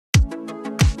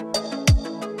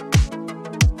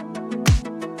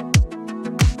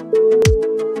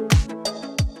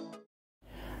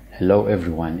Hello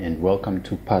everyone and welcome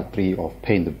to part 3 of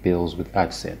Paying the Bills with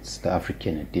Adsense, the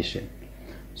African edition.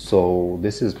 So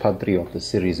this is part 3 of the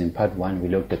series. In part 1 we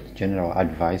looked at the general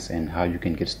advice and how you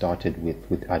can get started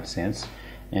with Adsense,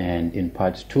 and in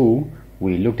part 2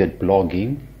 we looked at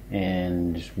blogging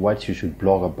and what you should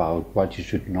blog about, what you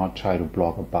should not try to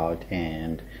blog about,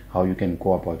 and how you can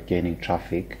go about gaining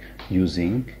traffic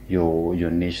using your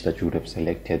niche that you would have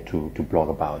selected to blog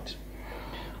about.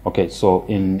 Okay, so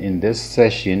in this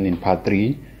session, in part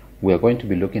 3, we are going to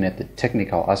be looking at the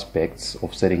technical aspects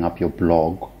of setting up your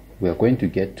blog. We are going to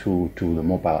get to the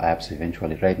mobile apps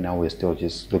eventually. Right now, we're still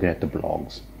just looking at the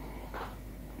blogs.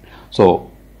 So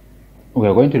we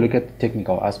are going to look at the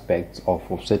technical aspects of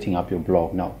setting up your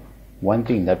blog. Now, one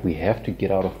thing that we have to get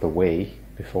out of the way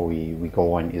before we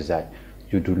go on is that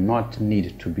you do not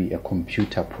need to be a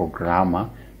computer programmer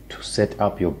to set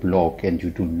up your blog, and you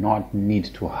do not need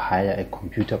to hire a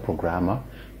computer programmer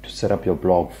to set up your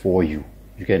blog for you.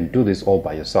 You can do this all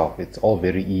by yourself. It's all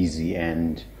very easy,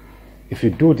 and if you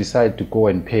do decide to go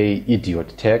and pay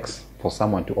idiot tax for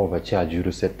someone to overcharge you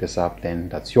to set this up, then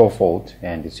that's your fault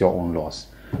and it's your own loss,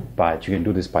 but you can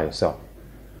do this by yourself.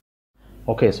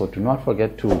 Okay, so do not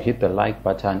forget to hit the like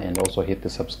button and also hit the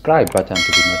subscribe button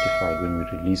to be notified when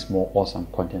we release more awesome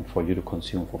content for you to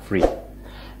consume for free.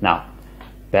 Now,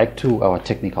 back to our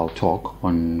technical talk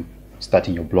on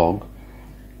starting your blog.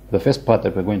 The first part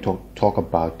that we're going to talk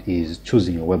about is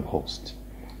choosing a web host.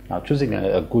 Now, choosing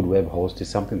a good web host is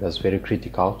something that's very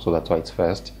critical, so that's why it's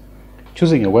first.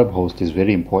 Choosing a web host is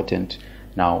very important.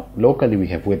 Now, locally we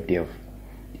have WebDev,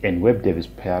 and WebDev is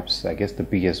perhaps, I guess, the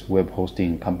biggest web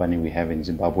hosting company we have in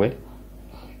Zimbabwe.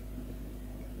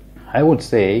 I would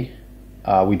say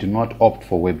we do not opt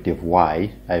for WebDev.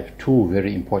 Why? I have two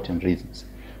very important reasons.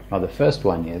 Now, the first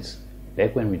one is,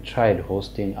 back when we tried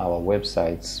hosting our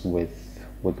websites with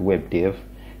WebDev,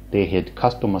 they had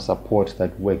customer support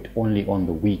that worked only on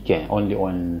the weekend, only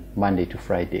on Monday to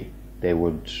Friday. They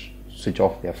would switch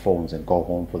off their phones and go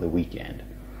home for the weekend.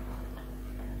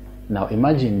 Now,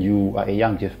 imagine you are a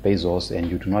young Jeff Bezos and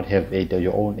you do not have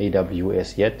your own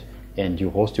AWS yet, and you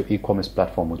host your e-commerce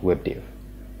platform with WebDev.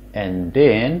 And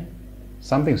then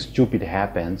something stupid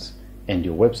happens and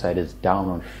your website is down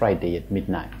on Friday at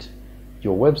midnight.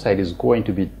 Your website is going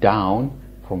to be down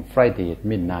from Friday at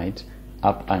midnight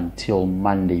up until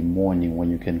Monday morning, when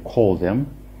you can call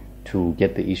them to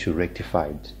get the issue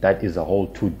rectified. That is a whole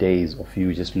 2 days of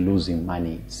you just losing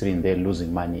money, sitting there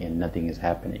losing money and nothing is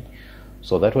happening.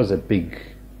 So that was a big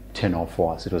turn off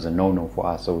for us. It was a no-no for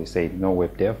us, so we said no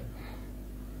WebDev.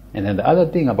 And then the other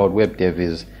thing about WebDev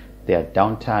is their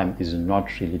downtime is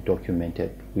not really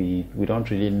documented. We don't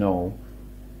really know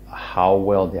how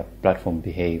well their platform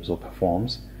behaves or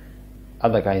performs.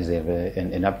 Other guys, they have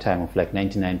an uptime of like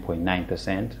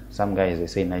 99.9%. Some guys, they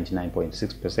say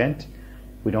 99.6%.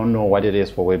 We don't know what it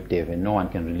is for WebDev, and no one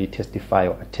can really testify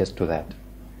or attest to that.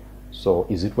 So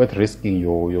is it worth risking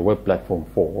your web platform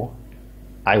for?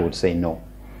 I would say no.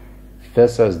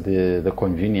 Versus the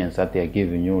convenience that they're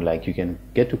giving you, like you can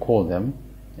get to call them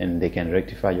and they can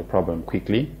rectify your problem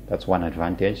quickly. That's one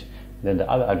advantage. Then the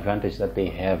other advantage that they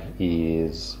have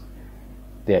is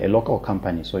they're a local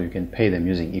company, so you can pay them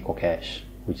using EcoCash,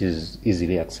 which is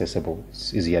easily accessible.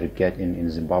 It's easier to get in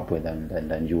Zimbabwe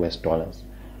than US dollars.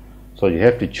 So you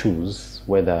have to choose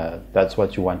whether that's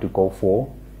what you want to go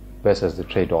for versus the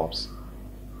trade-offs.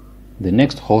 The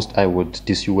next host I would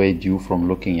dissuade you from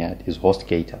looking at is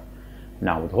HostGator.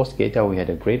 Now, with HostGator, we had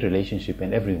a great relationship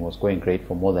and everything was going great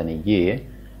for more than a year,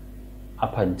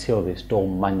 up until they stole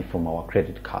money from our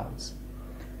credit cards.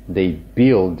 They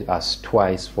billed us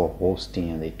twice for hosting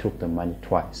and they took the money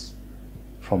twice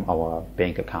from our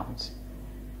bank accounts.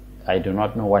 I do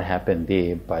not know what happened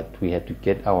there, but we had to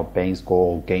get our banks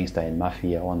go gangster and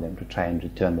mafia on them to try and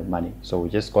return the money. So we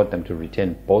just got them to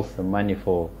return both the money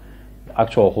for the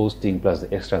actual hosting plus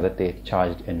the extra that they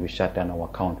charged, and we shut down our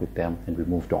account with them and we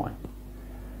moved on.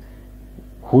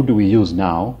 Who do we use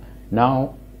now?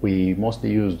 Now we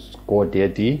mostly use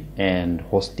GoDaddy and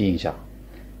Hostinja.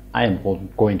 I am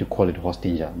going to call it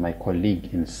Hostinja. My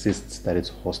colleague insists that it's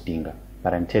Hostinga,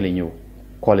 but I'm telling you,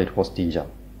 call it Hostinja.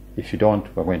 If you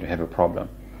don't, we're going to have a problem.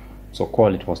 So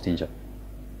call it Hostinja.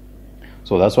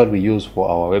 So that's what we use for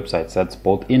our websites. That's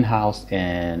both in-house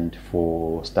and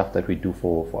for stuff that we do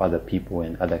for other people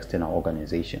and other external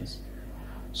organizations.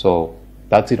 So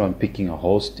that's it on picking a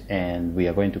host, and we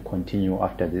are going to continue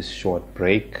after this short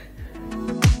break.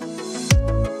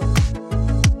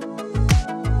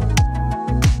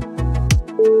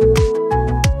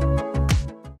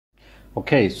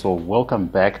 Okay, so welcome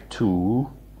back to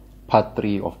part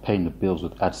 3 of Paying the Bills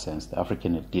with Adsense, the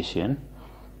African edition.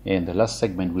 In the last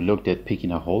segment, we looked at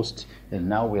picking a host, and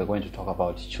now we are going to talk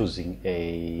about choosing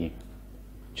a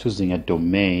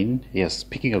domain. Yes,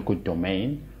 picking a good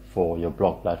domain for your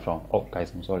blog platform. Oh,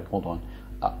 guys, I'm sorry. Hold on.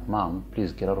 Mom,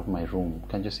 please get out of my room.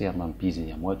 Can't you see I'm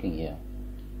busy? I'm working here.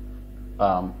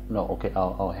 No, okay.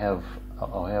 I'll have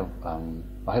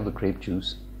the grape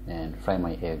juice and fry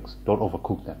my eggs. Don't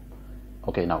overcook them.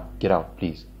 Okay, now get out,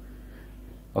 please.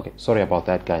 Okay, sorry about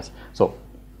that, guys. So,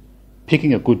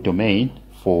 picking a good domain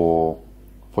for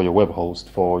your web host,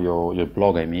 for your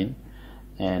blog, I mean,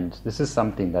 and this is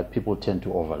something that people tend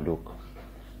to overlook.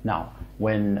 Now,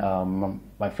 when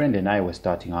my friend and I were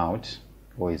starting out,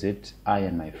 or is it I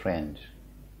and my friend?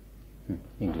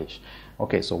 English.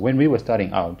 Okay, so when we were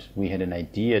starting out, we had an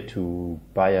idea to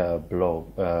buy a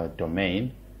blog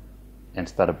domain and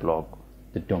start a blog.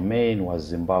 The domain was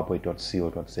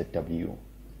zimbabwe.co.zw.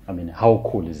 I mean, how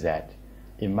cool is that?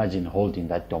 Imagine holding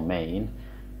that domain.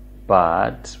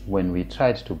 But when we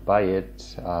tried to buy it,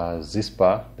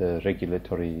 ZISPA, the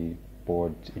regulatory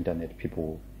board, internet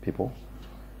people,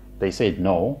 they said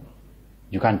no,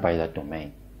 you can't buy that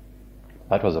domain.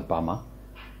 That was a bummer.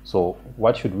 So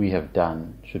what should we have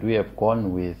done? Should we have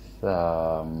gone with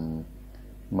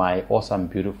my awesome,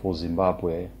 beautiful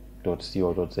Zimbabwe.co.zw?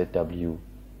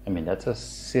 I mean, that's a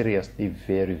seriously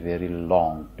very, very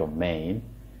long domain,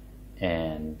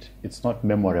 and it's not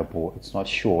memorable, it's not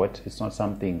short, it's not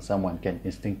something someone can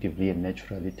instinctively and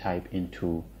naturally type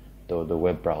into the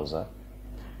web browser,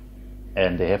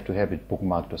 and they have to have it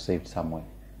bookmarked or saved somewhere.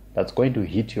 That's going to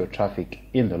hit your traffic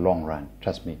in the long run,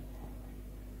 trust me.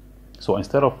 So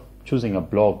instead of choosing a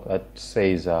blog that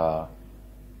says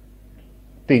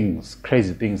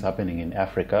crazy things happening in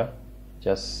Africa,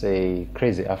 just say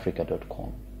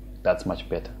crazyafrica.com. That's much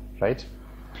better, right?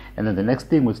 And then the next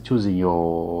thing with choosing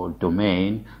your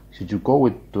domain, should you go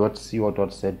with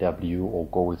 .co.zw or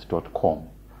go with .com?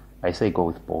 I say go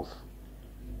with both.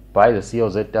 Buy the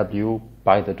 .co.zw,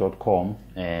 buy the .com,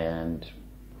 and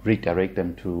redirect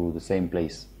them to the same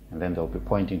place. And then they'll be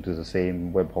pointing to the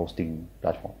same web hosting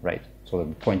platform, right? So they'll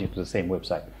be pointing to the same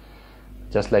website.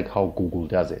 Just like how Google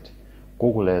does it.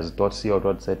 Google has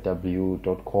 .co.zw,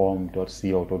 .com,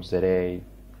 .co.za,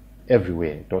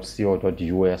 everywhere,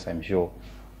 .co.us, I'm sure.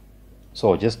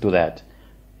 So just do that.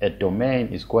 A domain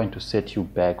is going to set you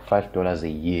back $5 a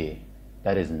year.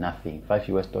 That is nothing.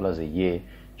 $5 a year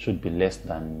should be less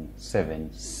than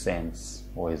 7 cents,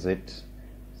 or is it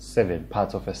 7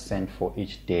 parts of a cent for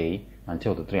each day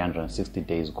until the 360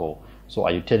 days go. So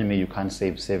are you telling me you can't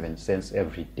save 7 cents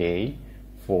every day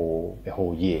for a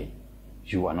whole year?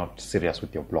 You are not serious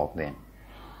with your blog then.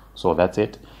 So that's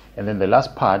it. And then the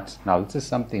last part, now this is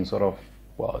something sort of,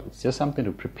 well, it's just something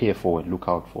to prepare for and look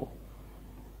out for.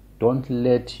 Don't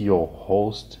let your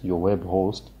host, your web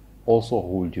host, also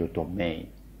hold your domain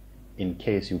in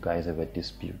case you guys have a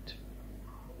dispute.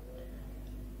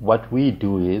 What we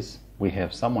do is we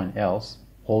have someone else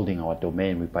holding our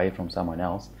domain, we buy it from someone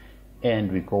else,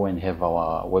 and we go and have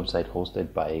our website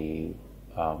hosted by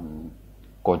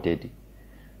GoDaddy.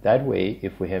 That way,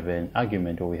 if we have an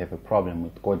argument or we have a problem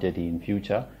with GoDaddy in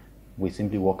future, we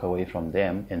simply walk away from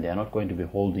them and they are not going to be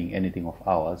holding anything of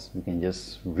ours. We can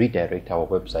just redirect our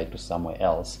website to somewhere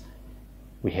else.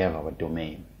 We have our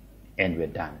domain and we're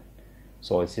done.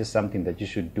 So it's just something that you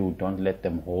should do. Don't let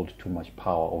them hold too much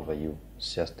power over you.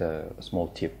 It's just a small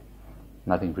tip,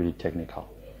 nothing really technical.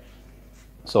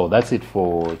 So that's it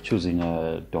for choosing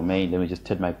a domain. Let me just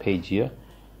turn my page here.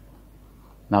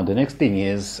 Now the next thing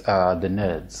is the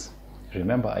nerds.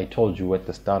 Remember, I told you at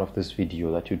the start of this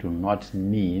video that you do not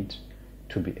need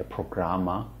to be a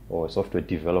programmer or a software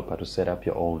developer to set up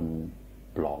your own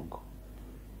blog.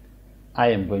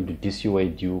 I am going to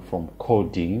dissuade you from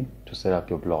coding to set up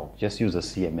your blog. Just use a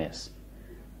CMS.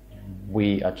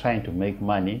 We are trying to make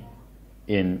money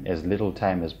in as little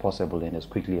time as possible and as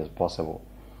quickly as possible.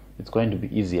 It's going to be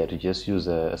easier to just use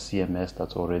a CMS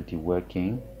that's already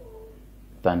working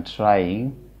than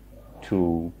trying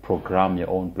to program your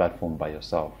own platform by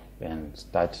yourself and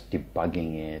start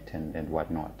debugging it and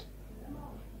whatnot.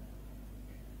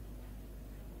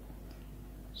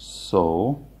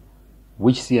 So,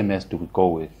 which CMS do we go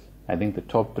with? I think the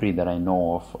top 3 that I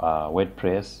know of are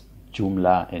WordPress,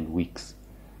 Joomla, and Wix.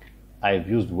 I've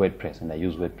used WordPress and I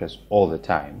use WordPress all the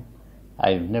time.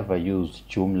 I've never used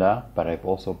Joomla, but I've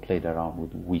also played around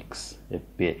with Wix a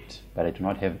bit, but I do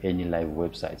not have any live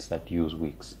websites that use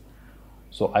Wix.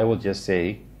 So I will just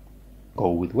say, go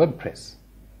with WordPress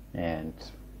and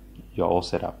you're all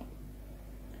set up.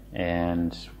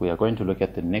 And we are going to look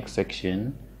at the next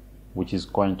section, which is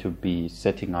going to be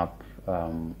setting up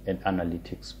an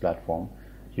analytics platform.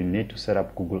 You need to set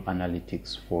up Google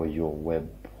Analytics for your web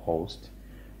host.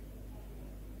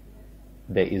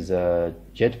 there is a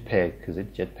Jetpack. Is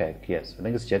it Jetpack? Yes, I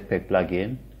think it's Jetpack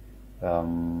plugin.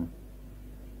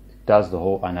 It does the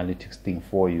whole analytics thing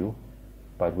for you,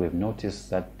 but we've noticed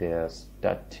that their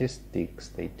statistics,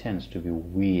 they tend to be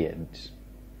weird,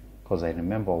 because I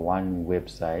remember one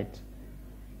website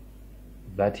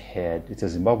that had, it's a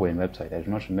Zimbabwean website, I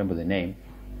do not remember the name,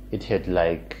 it had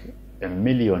like 1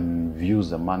 million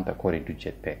views a month according to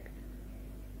Jetpack.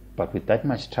 But with that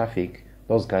much traffic,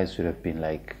 those guys should have been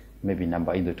like maybe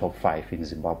number in the top 5 in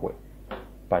Zimbabwe,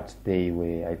 but they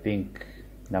were, I think,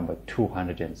 number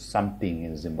 200 and something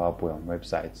in Zimbabwe on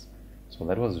websites. So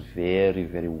that was very,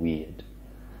 very weird.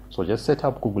 So just set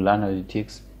up Google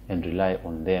Analytics and rely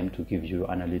on them to give you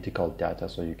analytical data,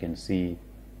 so you can see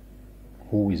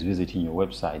who is visiting your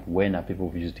website, when are people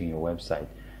visiting your website.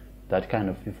 That kind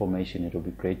of information, it will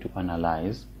be great to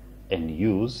analyze and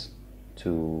use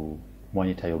to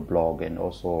monitor your blog, and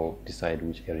also decide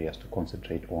which areas to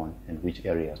concentrate on and which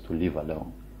areas to leave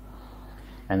alone.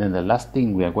 And then the last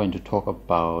thing we are going to talk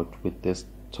about with this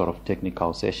sort of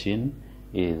technical session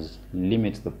is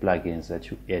limit the plugins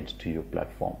that you add to your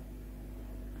platform.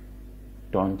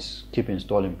 Don't keep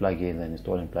installing plugins and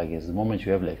installing plugins. The moment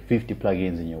you have like 50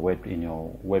 plugins in your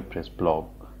WordPress blog,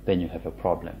 then you have a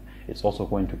problem. It's also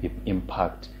going to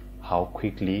impact how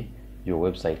quickly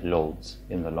your website loads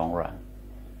in the long run.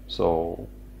 So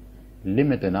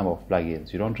limit the number of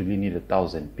plugins. You don't really need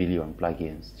 1,000 billion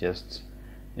plugins. Just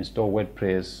install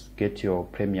WordPress, get your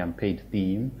premium paid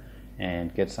theme,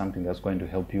 and get something that's going to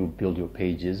help you build your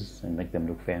pages and make them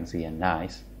look fancy and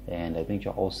nice, and I think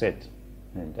you're all set.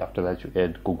 And after that, you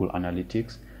add Google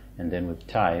Analytics, and then with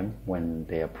time, when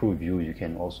they approve you, you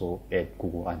can also add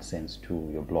Google Adsense to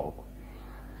your blog.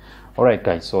 Alright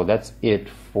guys, so that's it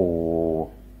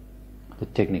for the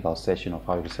technical session of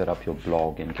how to set up your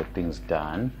blog and get things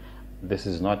done. This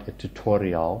is not a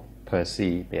tutorial per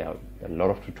se. There are a lot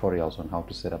of tutorials on how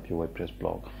to set up your WordPress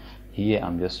blog. Here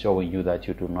I'm just showing you that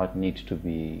you do not need to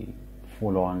be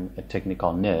full-on a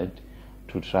technical nerd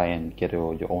to try and get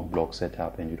your own blog set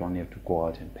up, and you don't have to go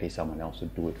out and pay someone else to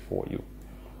do it for you.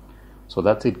 So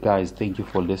that's it guys. Thank you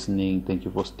for listening, thank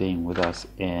you for staying with us,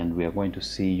 and we are going to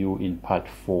see you in part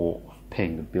 4 of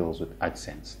Paying the Bills with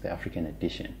AdSense, the African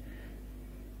edition.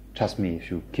 Trust me, if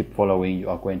you keep following, you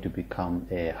are going to become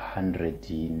a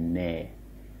hundrednaire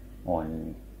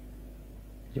on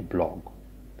your blog.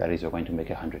 That is, you're going to make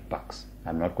 $100.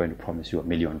 I'm not going to promise you $1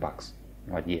 million,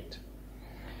 not yet.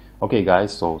 Okay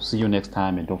guys, so see you next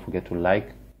time, and don't forget to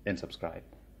like and subscribe.